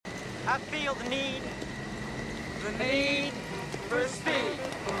I feel the need for speed.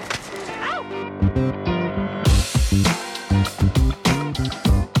 Ow!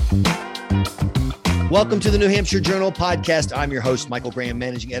 Welcome to the New Hampshire Journal podcast. I'm your host, Michael Graham,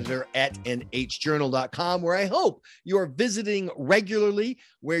 managing editor at nhjournal.com, where I hope you are visiting regularly,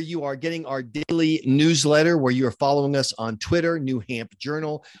 where you are getting our daily newsletter, where you are following us on Twitter, New Hamp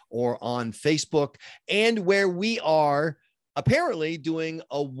Journal, or on Facebook, and where we are apparently doing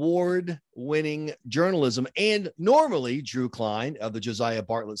award-winning journalism. And normally, Drew Klein of the Josiah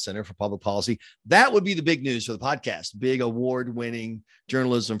Bartlett Center for Public Policy, that would be the big news for the podcast, big award-winning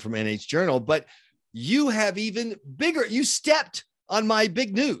journalism from NH Journal. But you have even bigger. You stepped on my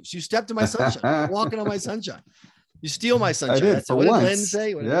big news. You stepped in my sunshine. Walking on my sunshine. You steal my sunshine. I did, for what once. Did Len say?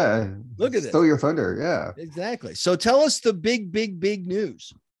 Yeah. Look at this. Stole your thunder. Yeah. Exactly. So tell us the big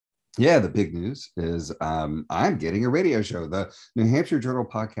news. Yeah. The big news is I'm getting a radio show. The New Hampshire Journal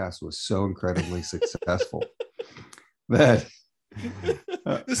podcast was so incredibly successful that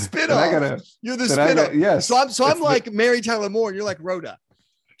the spinoff. You're the spinoff. Yes. So I'm like Mary Tyler Moore, and you're like Rhoda.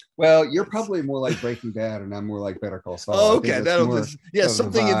 Well, you're probably more like Breaking Bad, and I'm more like Better Call Saul. Oh, okay.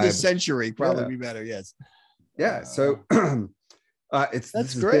 Something in this century probably be better. Yes. Yeah. So this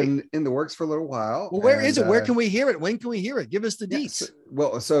has been in the works for a little while. Well, where is it? Where can we hear it? When can we hear it? Give us the deets.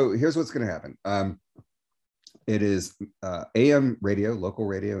 So here's what's going to happen. It is AM radio, local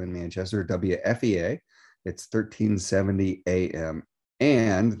radio in Manchester, WFEA. It's 1370 AM,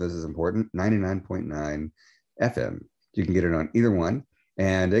 and this is important, 99.9 FM. You can get it on either one.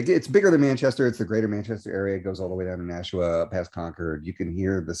 And it's bigger than Manchester. It's the greater Manchester area. It goes all the way down to Nashua, past Concord. You can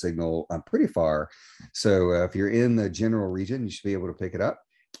hear the signal pretty far. So if you're in the general region, you should be able to pick it up.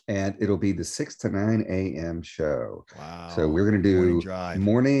 And it'll be the 6 to 9 a.m. show. Wow. So we're going to do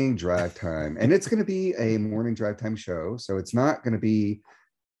morning drive time. And it's going to be a morning drive time show. So it's not going to be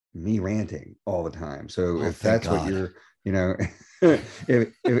me ranting all the time. So if that's what you're,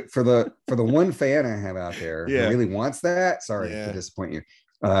 if for the one fan I have out there who really wants that, sorry to disappoint you.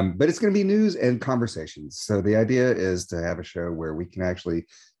 But it's going to be news and conversations. So the idea is to have a show where we can actually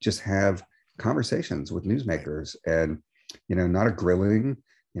just have conversations with newsmakers and, not a grilling,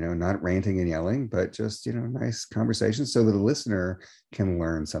 not ranting and yelling, but just, nice conversations so that the listener can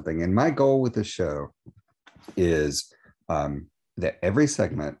learn something. And my goal with the show is that every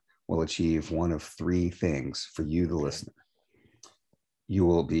segment will achieve one of three things for you, the listener. You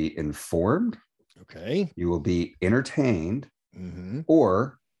will be informed. Okay. You will be entertained,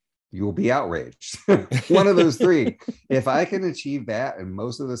 or you will be outraged. One of those three. If I can achieve that in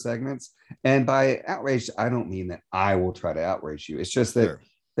most of the segments, and by outraged, I don't mean that I will try to outrage you. It's just that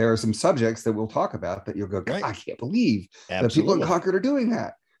there are some subjects that we'll talk about that you'll go, God, I can't believe that people in Concord are doing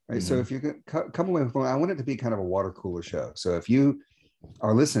that. Right. So if you can come away with one, I want it to be kind of a water cooler show. So if you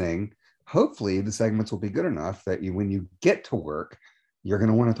are listening, hopefully the segments will be good enough that when you get to work, you're going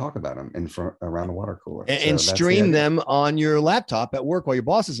to want to talk about them around the water cooler and stream them on your laptop at work while your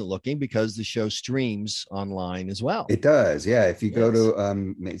boss isn't looking, because the show streams online as well. It does. Yeah. If you go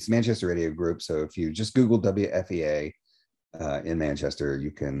to it's Manchester Radio Group. So if you just Google WFEA in Manchester,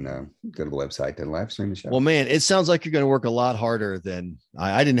 you can go to the website and live stream the show. Well, man, it sounds like you're going to work a lot harder than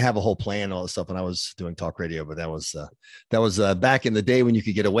I didn't have a whole plan, all this stuff when I was doing talk radio, but that was back in the day when you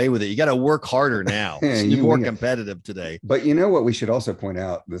could get away with it. You got to work harder now. It's more competitive today. But what we should also point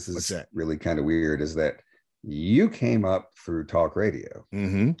out, this is really kind of weird, is that you came up through talk radio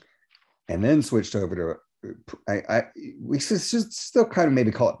and then switched over to we should still kind of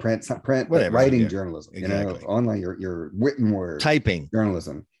maybe call it print, whatever, writing journalism. Exactly. Online, your written word, typing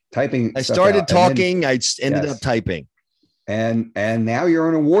journalism, I started talking, I ended up typing, and now you're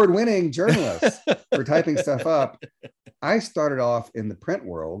an award-winning journalist for typing stuff up. I started off in the print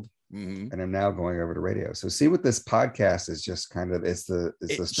world, and I'm now going over to radio. So see what this podcast is, just kind of it's the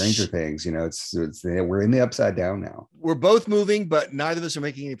Stranger Things. We're in the upside down now. We're both moving, but neither of us are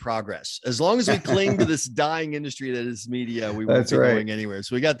making any progress. As long as we cling to this dying industry that is media, we won't be going anywhere.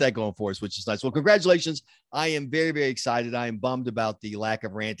 So we got that going for us, which is nice. Well, congratulations. I am very, very excited. I am bummed about the lack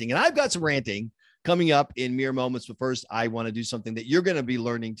of ranting, and I've got some ranting coming up in mere moments. But first, I want to do something that you're going to be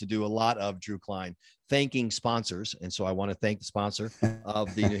learning to do a lot of, Drew Klein, thanking sponsors. And so I want to thank the sponsor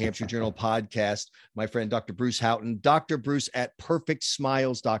of the New Hampshire Journal podcast, my friend, Dr. Bruce Houghton, Dr. Bruce at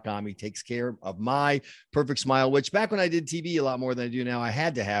perfectsmiles.com. He takes care of my perfect smile, which back when I did TV a lot more than I do now, I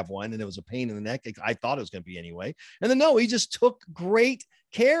had to have one, and it was a pain in the neck. I thought it was going to be anyway. And then no, he just took great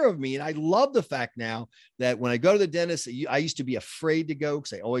care of me. And I love the fact now that when I go to the dentist, I used to be afraid to go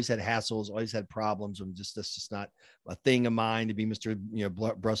because I always had hassles, always had problems. That's just not a thing of mine to be Mr.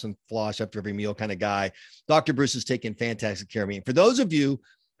 Brush and floss after every meal kind of guy. Dr. Bruce has taken fantastic care of me. And for those of you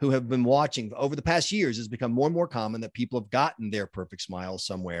who have been watching over the past years, has become more and more common that people have gotten their perfect smile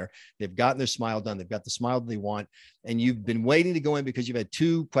somewhere. They've gotten their smile done. They've got the smile that they want. And you've been waiting to go in because you've had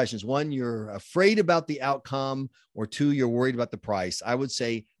two questions. One, you're afraid about the outcome, or two, you're worried about the price. I would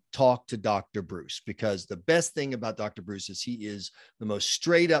say talk to Dr. Bruce, because the best thing about Dr. Bruce is he is the most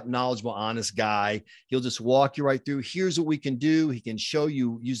straight up, knowledgeable, honest guy. He'll just walk you right through. Here's what we can do. He can show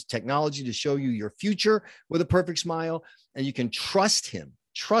you, use technology to show you your future with a perfect smile, and you can trust him.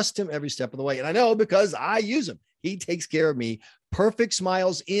 Trust him every step of the way. And I know because I use him. He takes care of me. Perfect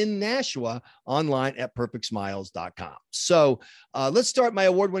Smiles in Nashua, online at perfectsmiles.com. So let's start my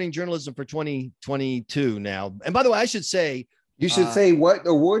award-winning journalism for 2022 now. And by the way, I should say, you should say what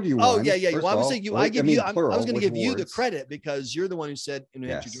award you won. Oh, yeah. Well, I was saying you. I was going to give you the awards. credit because you're the one who said New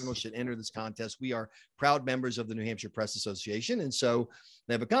Hampshire Journal should enter this contest. We are proud members of the New Hampshire Press Association, and so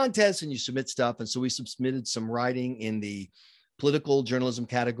they have a contest, and you submit stuff. And so we submitted some writing in the political journalism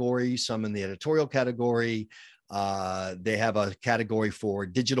category, some in the editorial category. They have a category for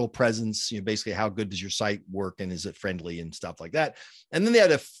digital presence. Basically, how good does your site work, and is it friendly and stuff like that. And then they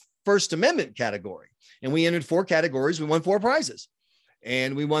had a First Amendment category. And we entered 4 categories. We won 4 prizes,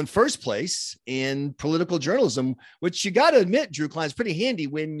 and we won first place in political journalism, which you got to admit, Drew Klein, is pretty handy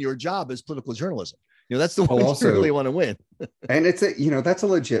when your job is political journalism. That's the one you really want to win. And it's that's a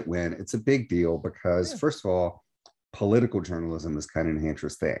legit win. It's a big deal because first of all, political journalism is kind of New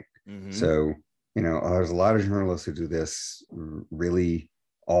Hampshire's thing. Mm-hmm. So, there's a lot of journalists who do this really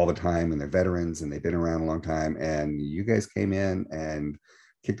all the time, and they're veterans and they've been around a long time. And you guys came in and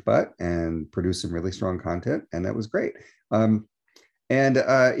kicked butt and produced some really strong content, and that was great. The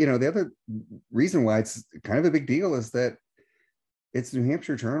other reason why it's kind of a big deal is that it's New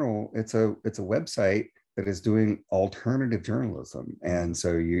Hampshire Journal. It's a website that is doing alternative journalism, and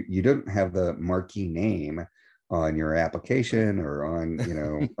so you don't have the marquee name on your application or on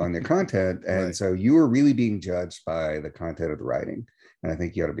on your content, and right. So you are really being judged by the content of the writing. And I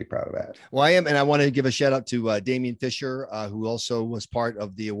think you ought to be proud of that. Well, I am. And I want to give a shout out to Damian Fisher, who also was part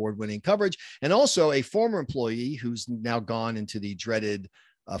of the award-winning coverage, and also a former employee who's now gone into the dreaded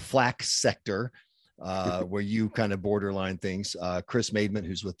FLAC sector, where you kind of borderline things. Chris Maidment,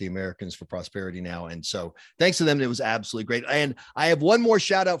 who's with the Americans for Prosperity now. And so thanks to them, it was absolutely great. And I have one more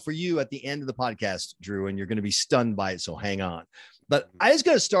shout out for you at the end of the podcast, Drew, and you're going to be stunned by it. So hang on. But I just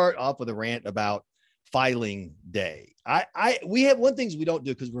got to start off with a rant about filing day. We have one things we don't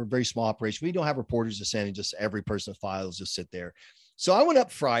do because we're a very small operation. We don't have reporters assigning just every person files, just sit there. So I went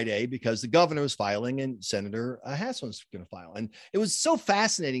up Friday because the governor was filing and Senator Hassan was going to file. And it was so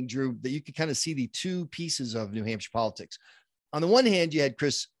fascinating, Drew, that you could kind of see the two pieces of New Hampshire politics. On the one hand, you had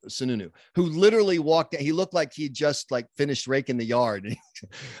Chris Sununu, who literally walked out. He looked like he just finished raking the yard. And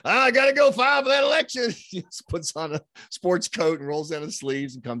I got to go file for that election. He just puts on a sports coat and rolls down his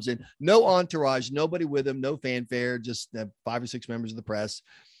sleeves and comes in. No entourage, nobody with him, no fanfare, just 5 or 6 members of the press.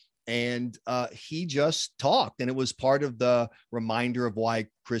 And he just talked, and it was part of the reminder of why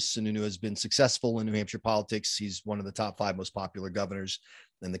Chris Sununu has been successful in New Hampshire politics. He's one of the top 5 most popular governors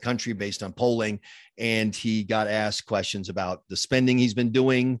in the country based on polling. And he got asked questions about the spending he's been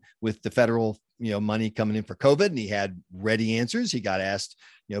doing with the federal, money coming in for COVID. And he had ready answers. He got asked,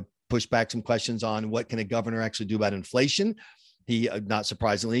 pushed back some questions on what can a governor actually do about inflation. He, not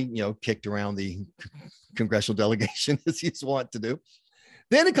surprisingly, kicked around the congressional delegation as he's wont to do.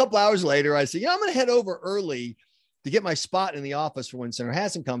 Then a couple hours later, I said, I'm going to head over early to get my spot in the office for when Senator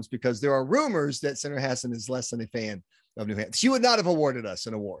Hassan comes, because there are rumors that Senator Hassan is less than a fan of New Hampshire. She would not have awarded us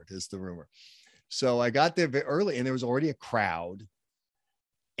an award, is the rumor. So I got there very early, and there was already a crowd.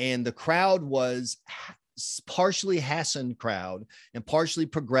 And the crowd was partially Hassan crowd and partially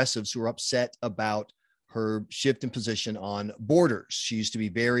progressives who were upset about her shift in position on borders. She used to be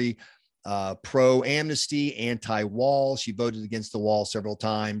very pro-amnesty, anti-wall. She voted against the wall several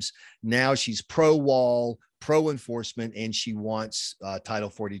times. Now she's pro-wall, pro-enforcement, and she wants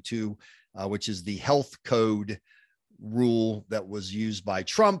Title 42, which is the health code rule that was used by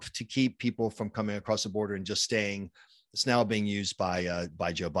Trump to keep people from coming across the border and just staying. It's now being used by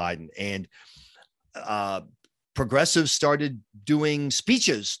Joe Biden. And progressives started doing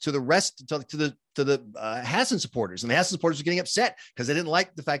speeches to the rest, to the Hassan supporters, and the Hassan supporters were getting upset because they didn't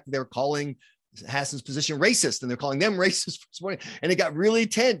like the fact that they were calling Hassan's position racist, and they're calling them racist for supporting. And it got really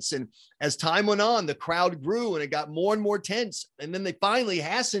tense. And as time went on, the crowd grew and it got more and more tense. And then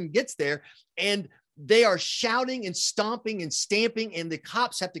Hassan gets there, and they are shouting and stomping and stamping, and the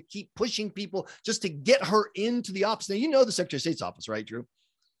cops have to keep pushing people just to get her into the office. Now, the Secretary of State's office, right, Drew?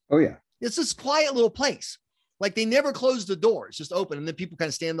 Oh, yeah. It's this quiet little place. They never close the door. It's just open. And then people kind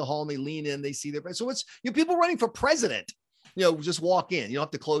of stand in the hall and they lean in, they see their, so it's, people running for president. just walk in. You don't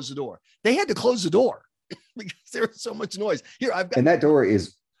have to close the door. They had to close the door because there was so much noise. Here, and that door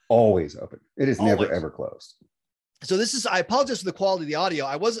is always open. It is always. Never, ever closed. So I apologize for the quality of the audio.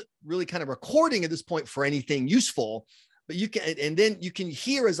 I wasn't really kind of recording at this point for anything useful, but and then you can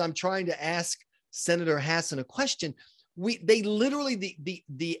hear as I'm trying to ask Senator Hassan a question. They literally,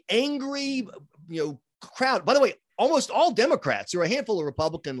 the angry, crowd, by the way, almost all Democrats. There were a handful of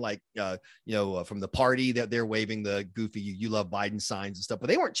Republican, from the party that they're waving the goofy "You love Biden" signs and stuff, but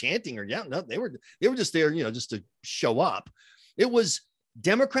they weren't chanting or yelling. No, they were just there, just to show up. It was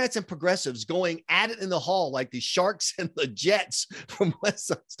Democrats and progressives going at it in the hall like the Sharks and the Jets from West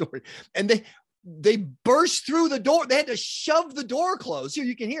Side Story, and they burst through the door. They had to shove the door closed. Here,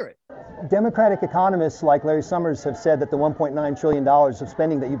 you can hear it. Democratic economists like Larry Summers have said that the $1.9 trillion of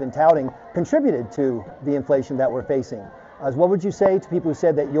spending that you've been touting contributed to the inflation that we're facing. What would you say to people who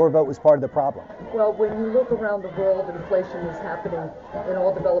said that your vote was part of the problem? Well, when you look around the world, inflation is happening in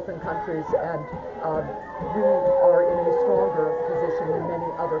all developing countries, and we are in a stronger position than many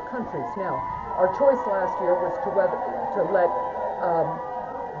other countries. Now, our choice last year was to let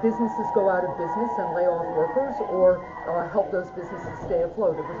businesses go out of business and lay off workers, or help those businesses stay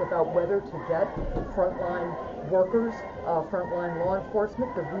afloat. It was about whether to get frontline workers, frontline law enforcement,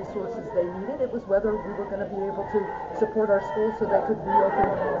 the resources they needed. It was whether we were going to be able to support our schools so they could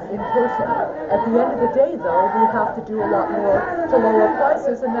reopen in person. At the end of the day, though, we have to do a lot more to lower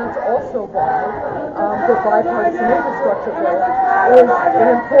prices, and that's also why the bipartisan infrastructure bill is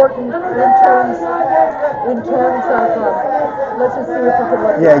important in terms of let's just see if we can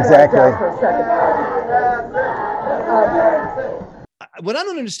let exactly. For a second. What I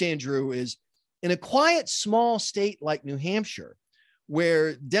don't understand, Drew, is in a quiet, small state like New Hampshire,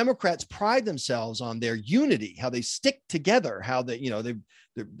 where Democrats pride themselves on their unity, how they stick together, how they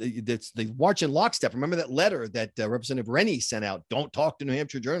march in lockstep. Remember that letter that Representative Rennie sent out? Don't talk to New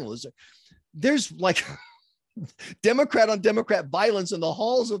Hampshire journalists. There's like Democrat on Democrat violence in the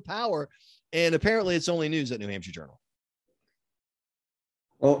halls of power, and apparently it's only news at New Hampshire Journal.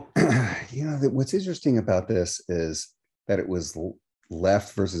 Well, what's interesting about this is that it was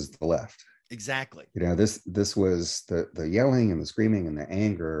left versus the left. Exactly. This was the yelling and the screaming and the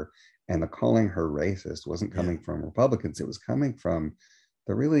anger and the calling her racist wasn't coming from Republicans. It was coming from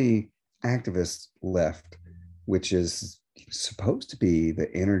the really activist left, which is supposed to be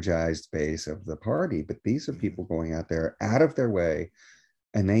the energized base of the party. But these are people going out there out of their way,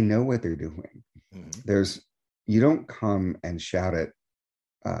 and they know what they're doing. Mm-hmm. You don't come and shout at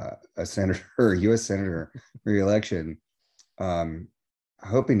a senator, U.S. senator re-election,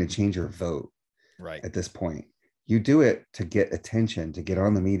 hoping to change your vote. Right. At this point, you do it to get attention, to get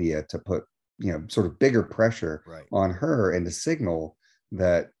on the media, to put sort of bigger pressure on her, and to signal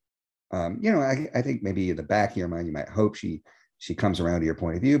that I think maybe in the back of your mind you might hope she comes around to your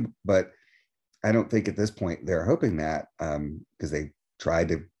point of view, but I don't think at this point they're hoping that, because they tried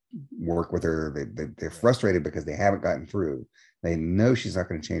to work with her. They're frustrated because they haven't gotten through. They know she's not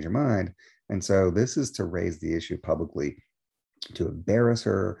going to change her mind. And so this is to raise the issue publicly, to embarrass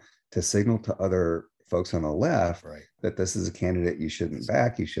her, to signal to other folks on the left that this is a candidate you shouldn't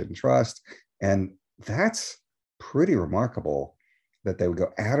back, you shouldn't trust. And that's pretty remarkable that they would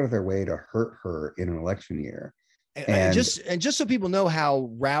go out of their way to hurt her in an election year. And just so people know how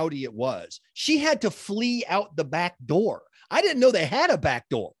rowdy it was, she had to flee out the back door. I didn't know they had a back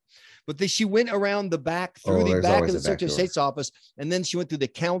door. But she went around the back, through the back of the Secretary of State's office, and then she went through the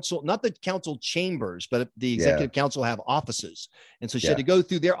council, not the council chambers, but the executive council have offices. And so she had to go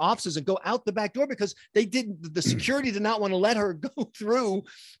through their offices and go out the back door because the security did not want to let her go through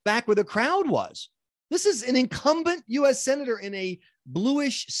back where the crowd was. This is an incumbent U.S. senator in a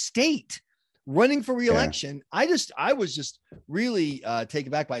bluish state running for re-election. I was just really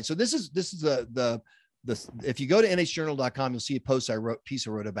taken back by it. So this is if you go to nhjournal.com, you'll see a piece I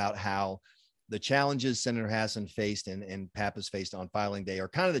wrote about how the challenges Senator Hassan faced and Pappas faced on filing day are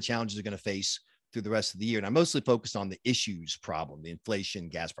kind of the challenges they're going to face through the rest of the year. And I mostly focused on the issues problem, the inflation,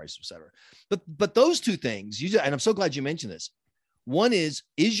 gas prices, et cetera. But those two things, and I'm so glad you mentioned this. One is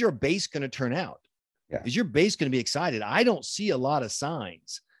your base going to turn out? Yeah. Is your base going to be excited? I don't see a lot of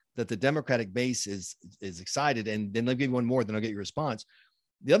signs that the Democratic base is excited. And then let me give you one more, then I'll get your response.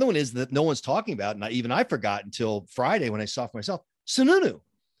 The other one is that no one's talking about, and I forgot until Friday when I saw for myself, Sununu.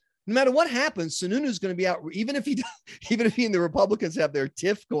 No matter what happens, Sununu is going to be out, even if he and the Republicans have their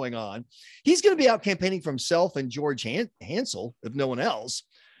tiff going on, he's going to be out campaigning for himself and George Hansel, if no one else.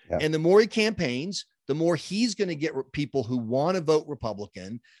 Yeah. And the more he campaigns, the more he's going to get people who want to vote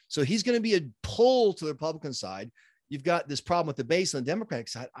Republican. So he's going to be a pull to the Republican side. You've got this problem with the base on the Democratic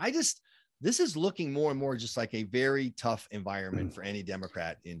side. this is looking more and more just like a very tough environment for any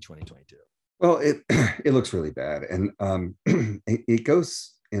Democrat in 2022. Well, it looks really bad, and it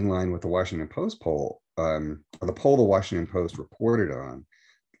goes in line with the Washington Post poll, or the poll the Washington Post reported on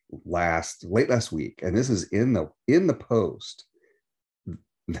late last week, and this is in the Post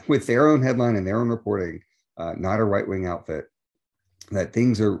with their own headline and their own reporting, not a right-wing outfit, that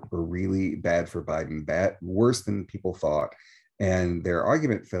things are really bad for Biden, worse than people thought. And their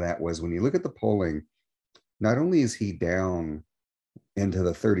argument for that was, when you look at the polling, not only is he down into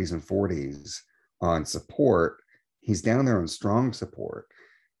the 30s and 40s on support, he's down there on strong support,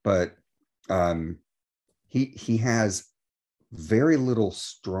 but he has very little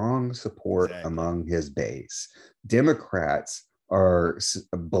strong support among his base. Democrats are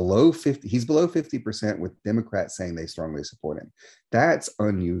below 50. He's below 50%, with Democrats saying they strongly support him. That's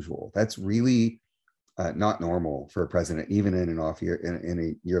unusual. That's really not normal for a president, even in an off year, in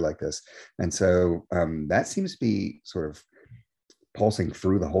a year like this. And so that seems to be sort of pulsing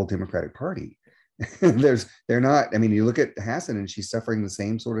through the whole Democratic Party. They're not, I mean, you look at Hassan and she's suffering the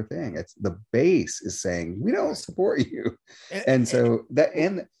same sort of thing. It's the base is saying, we don't support you. And so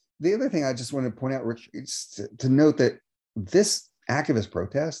and the other thing I just want to point out, Rich, is to note that this activist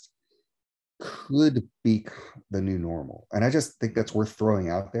protest could be the new normal. And I just think that's worth throwing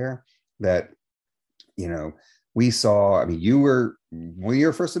out there, that, you know, we saw, I mean, you were one of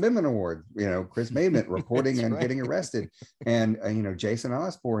your First Amendment Award, you know, Chris Mabement reporting and getting arrested, and, you know, Jason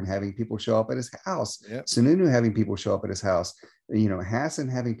Osborne having people show up at his house, Sununu having people show up at his house, you know, Hassan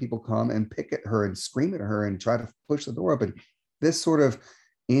having people come and pick at her and scream at her and try to push the door open. This sort of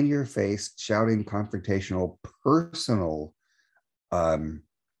in your face, shouting, confrontational, personal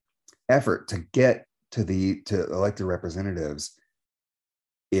effort to get to elected representatives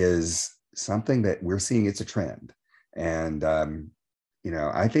is something that we're seeing. It's a trend. And, you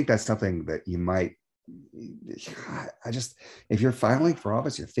know, I think that's something that you might, if you're filing for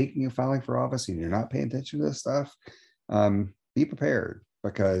office, you're thinking of filing for office and you're not paying attention to this stuff, be prepared,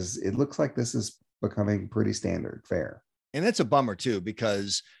 because it looks like this is becoming pretty standard fare. And that's a bummer too,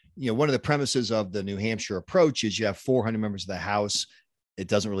 because, you know, one of the premises of the New Hampshire approach is you have 400 members of the House. It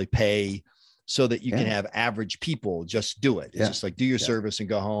doesn't really pay, so that you can have average people just do it. It's just like, do your service and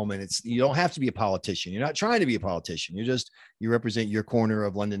go home. And you don't have to be a politician. You're not trying to be a politician. You represent your corner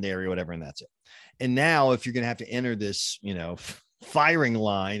of Londonderry or whatever, and that's it. And now if you're going to have to enter this, you know, firing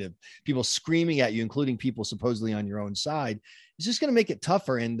line of people screaming at you, including people supposedly on your own side, it's just going to make it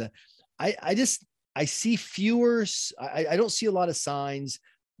tougher. And I see fewer, I don't see a lot of signs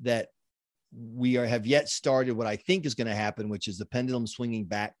that we have yet started what I think is going to happen, which is the pendulum swinging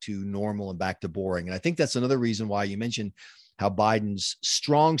back to normal and back to boring. And I think that's another reason why you mentioned how Biden's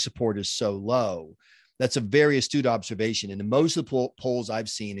strong support is so low. That's a very astute observation. And in most of the polls I've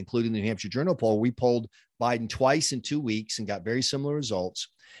seen, including the New Hampshire Journal poll, we polled Biden twice in 2 weeks and got very similar results.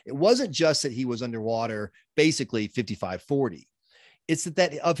 It wasn't just that he was underwater, basically 55-40. It's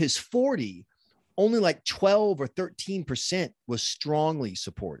that of his 40, only like 12 or 13% was strongly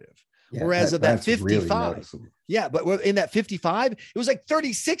supportive. Yeah, whereas of that 55, really but in that 55, it was like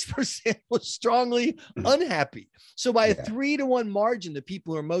 36% was strongly unhappy. So by a 3-to-1 margin, the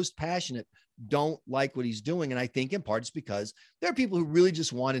people who are most passionate don't like what he's doing. And I think in part it's because there are people who really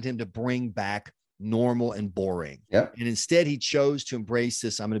just wanted him to bring back normal and boring. And instead he chose to embrace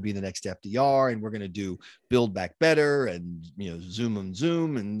this. I'm going to be the next FDR, and we're going to do Build Back Better, and, you know, zoom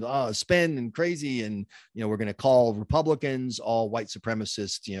and spend and crazy. And, you know, we're going to call Republicans all white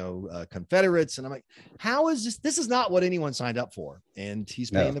supremacist, you know, Confederates. And I'm like, how is this? This is not what anyone signed up for. And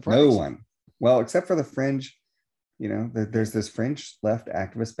he's paying the price. No one. Well, except for the fringe, you know, there's this fringe left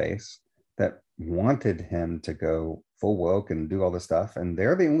activist base that wanted him to go full woke and do all this stuff, and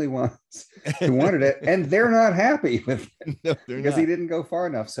they're the only ones who wanted it, and they're not happy with it because he didn't go far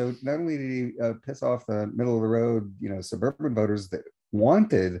enough. So not only did he piss off the middle of the road, you know, suburban voters that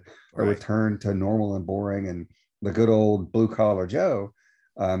wanted a return to normal and boring and the good old blue collar Joe,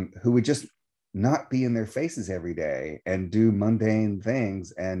 who would just not be in their faces every day and do mundane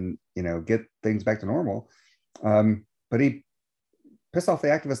things and, you know, get things back to normal. But he pissed off the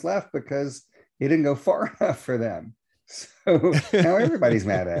activist left because he didn't go far enough for them. So now everybody's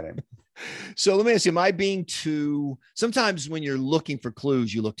mad at him. So let me ask you, am I being too, sometimes when you're looking for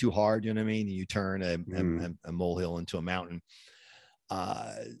clues, you look too hard, you know what I mean? You turn a molehill into a mountain.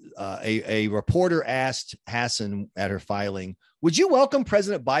 A reporter asked Hassan at her filing, would you welcome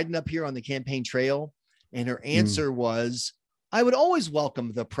President Biden up here on the campaign trail? And her answer was, I would always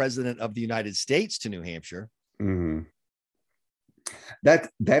welcome the president of the United States to New Hampshire.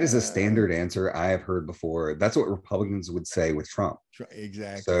 That is a standard answer I have heard before. That's what Republicans would say with Trump.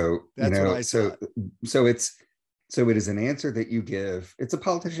 Exactly. So that's what I so it is an answer that you give. It's a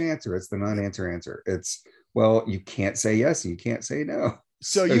politician answer. It's the non-answer answer. It's, well, you can't say yes and you can't say no.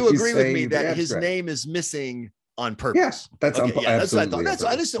 So you agree with me that his name is missing on purpose? Yes, that's okay, that's what I thought. That's,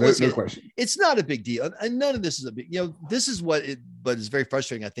 I just, no question. It's not a big deal, and none of this is a big. This is what it. But it's very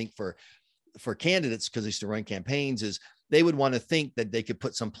frustrating, I think, for candidates, because they used to run campaigns, is they would want to think that they could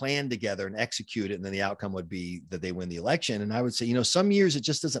put some plan together and execute it, and then the outcome would be that they win the election. And I would say, some years it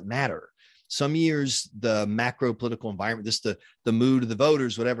just doesn't matter. Some years the macro political environment, just the mood of the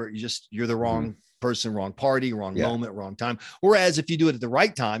voters, whatever, you're the wrong person, wrong party, wrong moment, wrong time. Whereas if you do it at the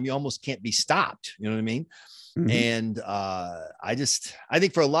right time, you almost can't be stopped. You know what I mean? And I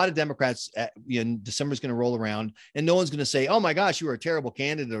think for a lot of Democrats, December is going to roll around and no one's going to say, oh my gosh, you were a terrible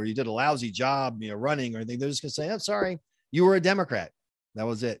candidate or you did a lousy job, running or anything. They're just going to say, I'm sorry, you were a Democrat. That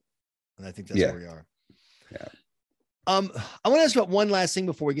was it. And I think that's where we are. Yeah. I want to ask about one last thing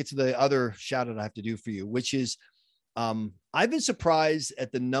before we get to the other shout out I have to do for you, which is, I've been surprised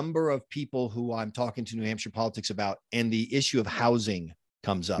at the number of people who I'm talking to New Hampshire politics about, and the issue of housing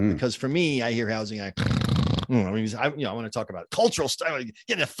comes up. Because for me, I hear housing, I want to talk about cultural style,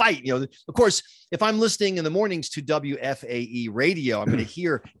 get in a fight. Of course, if I'm listening in the mornings to WFAE radio, I'm going to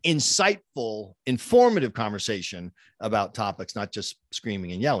hear insightful, informative conversation about topics, not just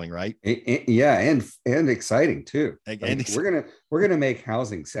screaming and yelling, right? Yeah, and exciting too. We're gonna make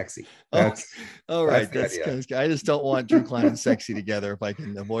housing sexy. That's all right. That's I just don't want Drew Klein and sexy together if I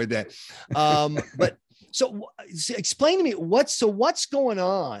can avoid that. But so explain to me what's going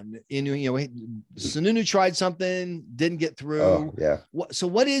on in Sununu tried something, didn't get through. Oh, yeah.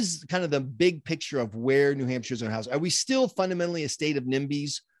 What is kind of the big picture of where New Hampshire's on house? Are we still fundamentally a state of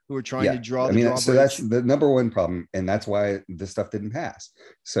NIMBYs who are trying to draw the drawbridge? So that's the number one problem, and that's why this stuff didn't pass.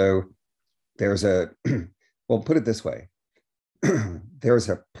 So there's well, put it this way. There's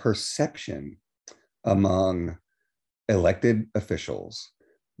a perception among elected officials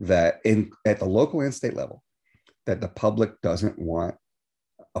that at the local and state level, that the public doesn't want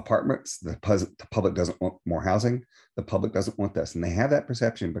apartments, the public doesn't want more housing, the public doesn't want this. And they have that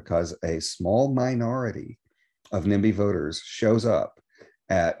perception because a small minority of NIMBY voters shows up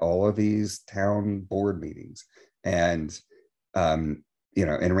at all of these town board meetings and, and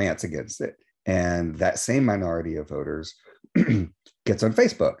rants against it. And that same minority of voters gets on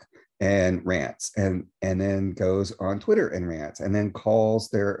Facebook and rants and then goes on Twitter and rants and then calls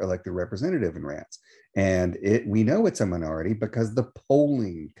their elected representative and rants. And we know it's a minority because the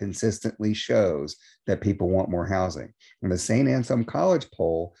polling consistently shows that people want more housing. And the St. Anselm College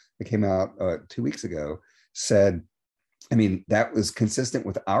poll that came out 2 weeks ago said, that was consistent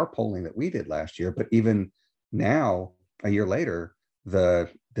with our polling that we did last year. But even now, a year later, the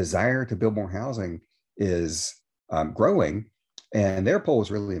desire to build more housing is growing. And their poll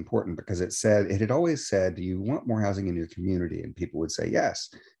was really important because it had always said, do you want more housing in your community? And people would say, yes,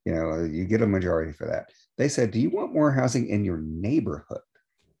 you get a majority for that. They said, do you want more housing in your neighborhood?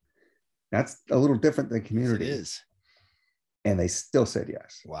 That's a little different than community. Yes, it is. And they still said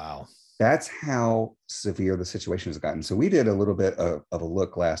yes. Wow. That's how severe the situation has gotten. So we did a little bit of a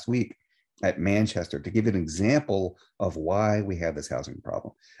look last week at Manchester to give an example of why we have this housing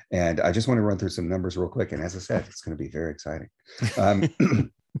problem. And I just want to run through some numbers real quick. And as I said, it's going to be very exciting. In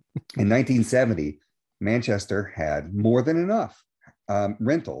 1970, Manchester had more than enough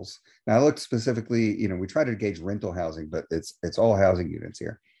rentals. Now I looked specifically, we try to gauge rental housing, but it's all housing units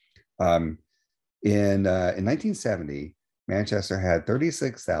here. In 1970, Manchester had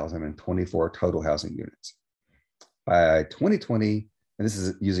 36,024 total housing units. By 2020, and this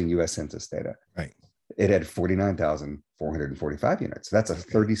is using U.S. Census data, right, it had 49,445 units. So that's a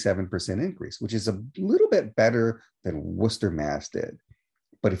 37% increase, which is a little bit better than Worcester, Mass did.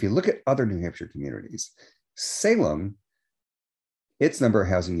 But if you look at other New Hampshire communities, Salem, its number of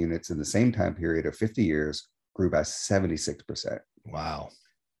housing units in the same time period of 50 years grew by 76%. Wow.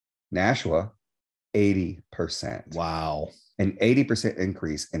 Nashua, 80%. Wow. An 80%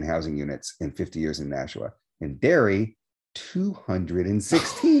 increase in housing units in 50 years in Nashua. In Derry,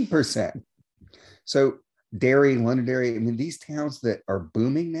 216%. So Derry, Londonderry, these towns that are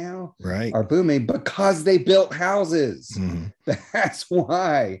booming now are booming because they built houses. That's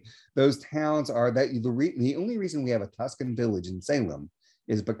why those towns are that. The only reason we have a Tuscan Village in Salem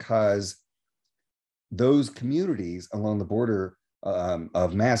is because those communities along the border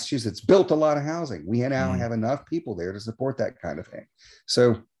of Massachusetts built a lot of housing. We now have enough people there to support that kind of thing.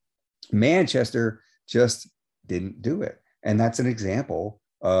 So Manchester just didn't do it. And that's an example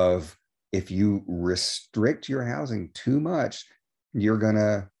of if you restrict your housing too much, you're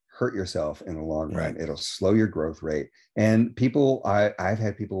gonna hurt yourself in the long run. Right. It'll slow your growth rate. And people, I've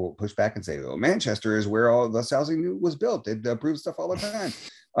had people push back and say, "Oh, Manchester is where all this housing was built. It approves stuff all the time."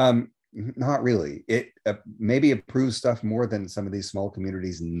 Not really. It maybe approves stuff more than some of these small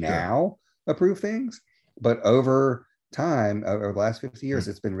communities now approve things, but over time, over the last 50 years,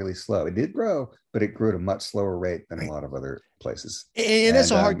 it's been really slow. It did grow, but it grew at a much slower rate than a lot of other places. And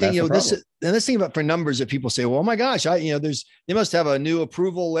that's a hard thing, this thing about for numbers that people say, well, oh my gosh, they must have a new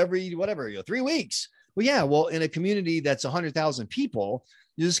approval every 3 weeks. Well, yeah, well, in a community that's 100,000 people,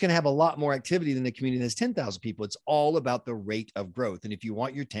 you're just going to have a lot more activity than a community that's 10,000 people. It's all about the rate of growth. And if you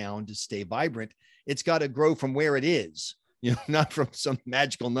want your town to stay vibrant, it's got to grow from where it is, not from some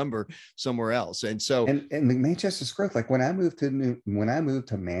magical number somewhere else. And so, and the Manchester's growth, like when I moved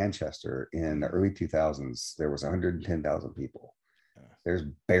to Manchester in the early 2000s, there was 110,000 people. There's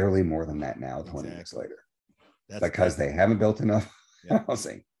barely more than that now, 20 years later. That's because they haven't built enough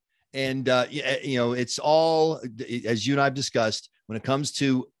housing. And, it's all, as you and I've discussed, when it comes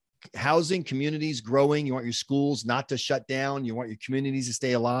to housing, communities growing, you want your schools not to shut down. You want your communities to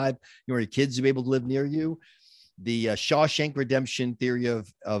stay alive. You want your kids to be able to live near you. The Shawshank Redemption theory of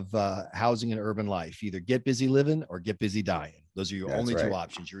housing and urban life, either get busy living or get busy dying. Those are your only two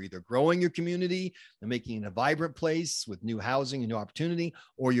options. You're either growing your community and making it a vibrant place with new housing and new opportunity,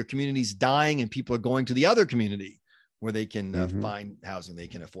 or your community's dying and people are going to the other community where they can find housing they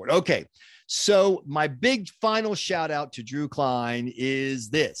can afford. Okay. So my big final shout out to Drew Klein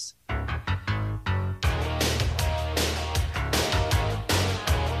is this.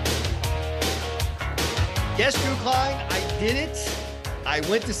 Yes, Drew Klein, I did it. I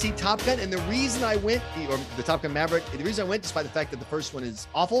went to see Top Gun. And the reason I went, or the Top Gun Maverick, the reason I went, despite the fact that the first one is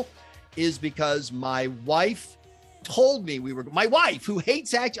awful, is because my wife told me my wife, who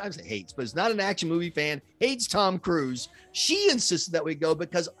hates action, I say hates, but is not an action movie fan, hates Tom Cruise. She insisted that we go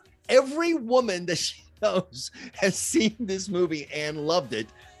because every woman that she knows has seen this movie and loved it.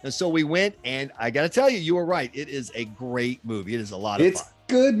 And so we went, and I got to tell you, you were right. It is a great movie. It is a lot of fun. It's a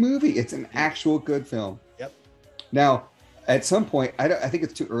good movie. It's an actual good film. Yep. Now, at some point, I think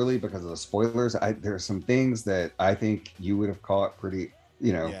it's too early because of the spoilers. There are some things that I think you would have caught pretty,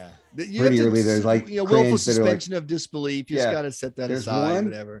 pretty early. There's like willful suspension of disbelief. You just got to set that aside.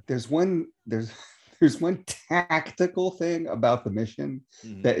 Whatever. There's one tactical thing about the mission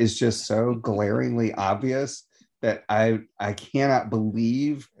that is just so glaringly obvious that I cannot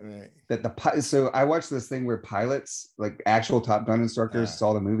believe that so I watched this thing where pilots, like actual Top Gun instructors,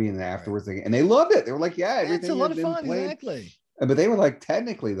 saw the movie and then afterwards and they loved it. They were like, everything. It's a lot of fun. Exactly. But they were like,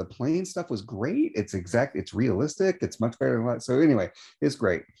 technically, the plane stuff was great. It's realistic. It's much better than that. So anyway, it's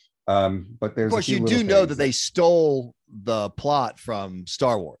great. But there's, of course, you do know that they stole the plot from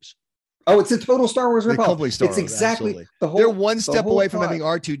Star Wars. Oh, it's a total Star Wars ripoff. It's exactly the whole. They're one step away from having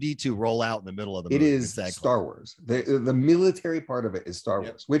R2D2 roll out in the middle of the movie. It is Star Wars. The military part of it is Star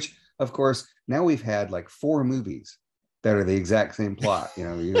Wars, which, of course, now we've had like 4 movies that are the exact same plot.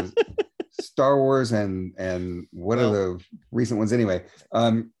 Star Wars and what are the recent ones anyway?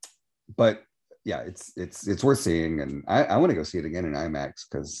 But yeah, it's worth seeing, and I want to go see it again in IMAX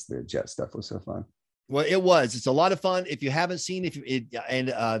because the jet stuff was so fun. Well, it's a lot of fun. If you haven't seen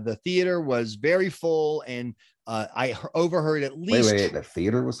the theater was very full, and I overheard at least. Wait, the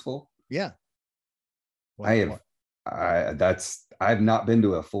theater was full? Yeah. I've not been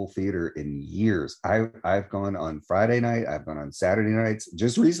to a full theater in years. I've gone on Friday night. I've gone on Saturday nights.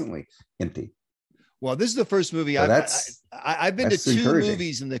 Just recently, empty. Well, this is the first movie I've been to 2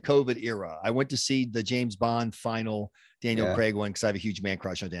 movies in the COVID era. I went to see the James Bond final Daniel Craig one because I have a huge man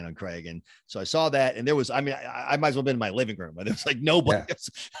crush on Daniel Craig, and so I saw that, and there was, I might as well have been in my living room, but there was like nobody. Yeah.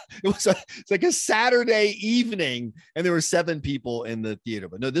 It's like a Saturday evening, and there were 7 people in the theater.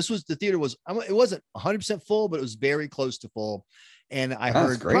 But no, the theater was, it wasn't 100% full, but it was very close to full, and I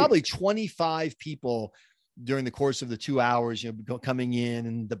heard probably 25 people during the course of the 2 hours, coming in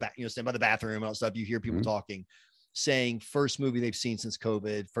and stand by the bathroom and all that stuff. You hear people talking, saying first movie they've seen since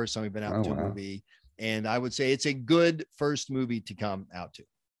COVID, first time we've been out to a movie. And I would say it's a good first movie to come out to.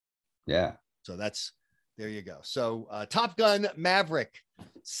 Yeah. So there you go. So Top Gun Maverick,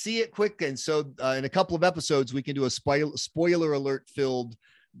 see it quick. And so in a couple of episodes, we can do a spoiler alert filled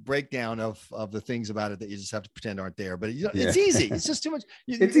breakdown of the things about it that you just have to pretend aren't there, but it's easy. It's just too much.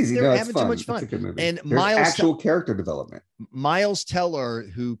 It's easy. They're having too much fun. It's a good movie. And there's actual character development. Miles Teller,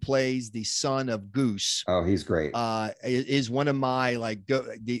 who plays the son of Goose, he's great. Is one of my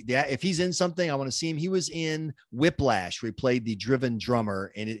if he's in something, I want to see him. He was in Whiplash, where he played the driven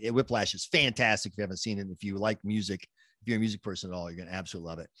drummer, and Whiplash is fantastic. If you haven't seen it, if you like music, if you're a music person at all, you're gonna absolutely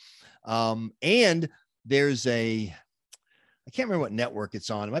love it. And there's I can't remember what network it's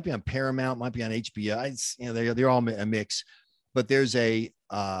on. It might be on Paramount, might be on HBO. It's, you know, they're all a mix, but there's a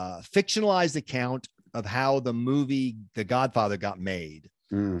fictionalized account of how the movie The Godfather got made,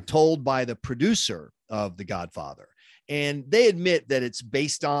 told by the producer of The Godfather. And they admit that it's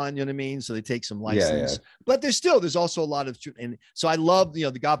based on, you know what I mean? So they take some license, but there's also a lot of truth. And so I love, you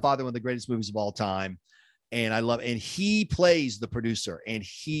know, The Godfather, one of the greatest movies of all time. And and he plays the producer and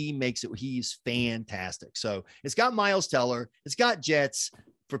he makes it, he's fantastic. So it's got Miles Teller, it's got jets.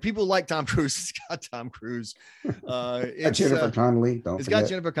 For people who like Tom Cruise, it's got Tom Cruise. It's Jennifer Connelly. It's got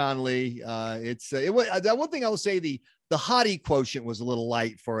Jennifer Connelly. That one thing I will say, the hottie quotient was a little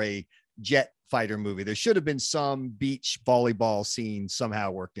light for a jet fighter movie. There should have been some beach volleyball scene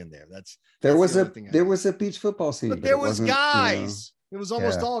somehow worked in there. There was a beach football scene, but there was guys. You know, it was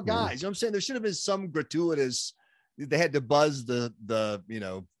almost all guys. You know what I'm saying? There should have been some gratuitous. They had to buzz the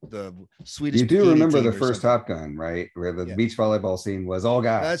Swedish. You do remember the first Top Gun, right? Where the beach volleyball scene was all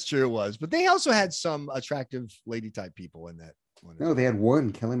guys. That's true, it was. But they also had some attractive lady type people in that one. No, they had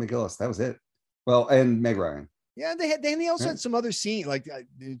one, Kelly McGillis. That was it. Well, and Meg Ryan. Yeah, they also had some other scene, like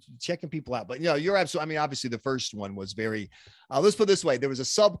checking people out. But, you know, you're absolutely, I mean, obviously the first one was very, let's put it this way. There was a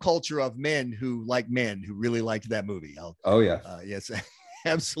subculture of men who really liked that movie. Yes,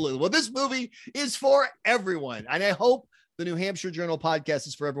 absolutely. Well, this movie is for everyone. And I hope the New Hampshire Journal podcast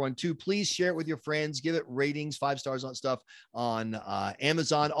is for everyone too. Please share it with your friends, give it ratings, 5 stars on stuff on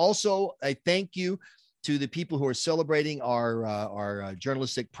Amazon. Also, I thank you to the people who are celebrating our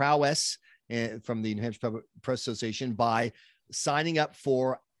journalistic prowess from the New Hampshire Public Press Association by signing up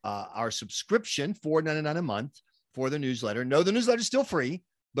for our subscription, $4.99 a month for the newsletter. No, the newsletter is still free,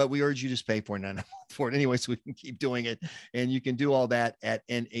 but we urge you to pay $4.99 a month for it anyway, so we can keep doing it. And you can do all that at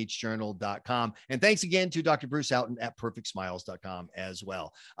nhjournal.com. And thanks again to Dr. Bruce Houghton at perfectsmiles.com as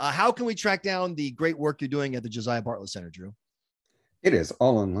well. How can we track down the great work you're doing at the Josiah Bartlett Center, Drew? It is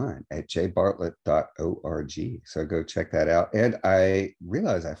all online at jbartlett.org. So go check that out. And I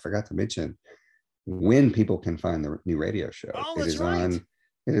realized I forgot to mention when people can find the new radio show. Oh, that's right.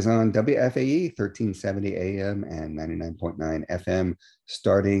 It is on WFAE 1370 AM and 99.9 FM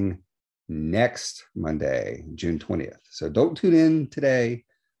starting next Monday, June 20th. So don't tune in today.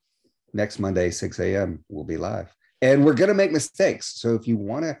 Next Monday, 6 a.m. we'll be live. And we're going to make mistakes. So if you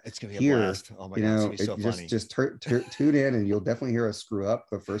want to it's gonna be a blast. Oh my God, it's gonna be so funny. Just tune in and you'll definitely hear us screw up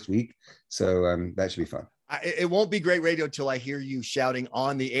the first week. So that should be fun. It won't be great radio till I hear you shouting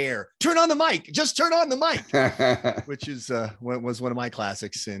on the air, turn on the mic, just turn on the mic, which is was one of my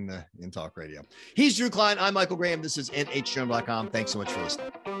classics in talk radio. He's Drew Klein. I'm Michael Graham. This is nhjournal.com. Thanks so much for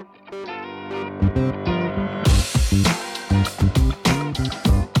listening.